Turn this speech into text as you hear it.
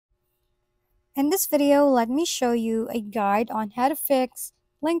In this video, let me show you a guide on how to fix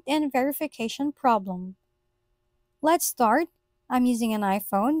LinkedIn verification problem. Let's start. I'm using an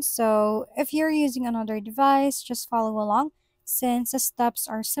iPhone, so if you're using another device, just follow along since the steps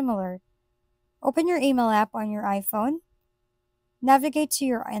are similar. Open your email app on your iPhone, navigate to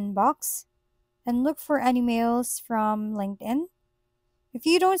your inbox, and look for any mails from LinkedIn. If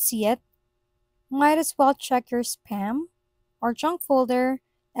you don't see it, might as well check your spam or junk folder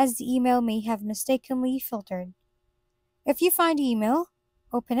as the email may have mistakenly filtered. If you find the email,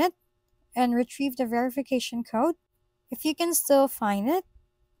 open it and retrieve the verification code. If you can still find it,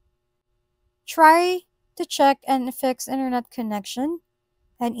 try to check and fix internet connection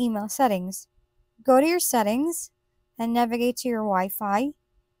and email settings. Go to your settings and navigate to your Wi-Fi.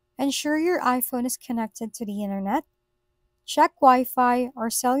 Ensure your iPhone is connected to the internet. Check Wi-Fi or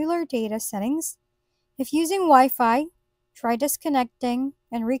cellular data settings. If using Wi-Fi, try disconnecting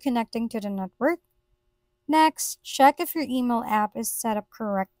and reconnecting to the network. Next, check if your email app is set up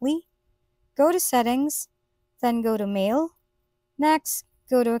correctly. Go to Settings, then go to Mail. Next,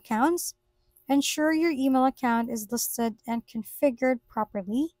 go to Accounts. Ensure your email account is listed and configured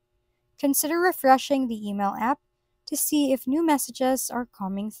properly. Consider refreshing the email app to see if new messages are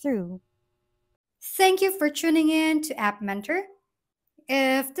coming through. Thank you for tuning in to App Mentor.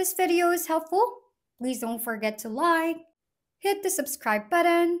 If this video is helpful, please don't forget to like, hit the subscribe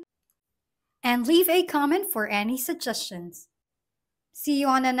button, and leave a comment for any suggestions. See you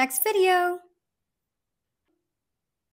on the next video!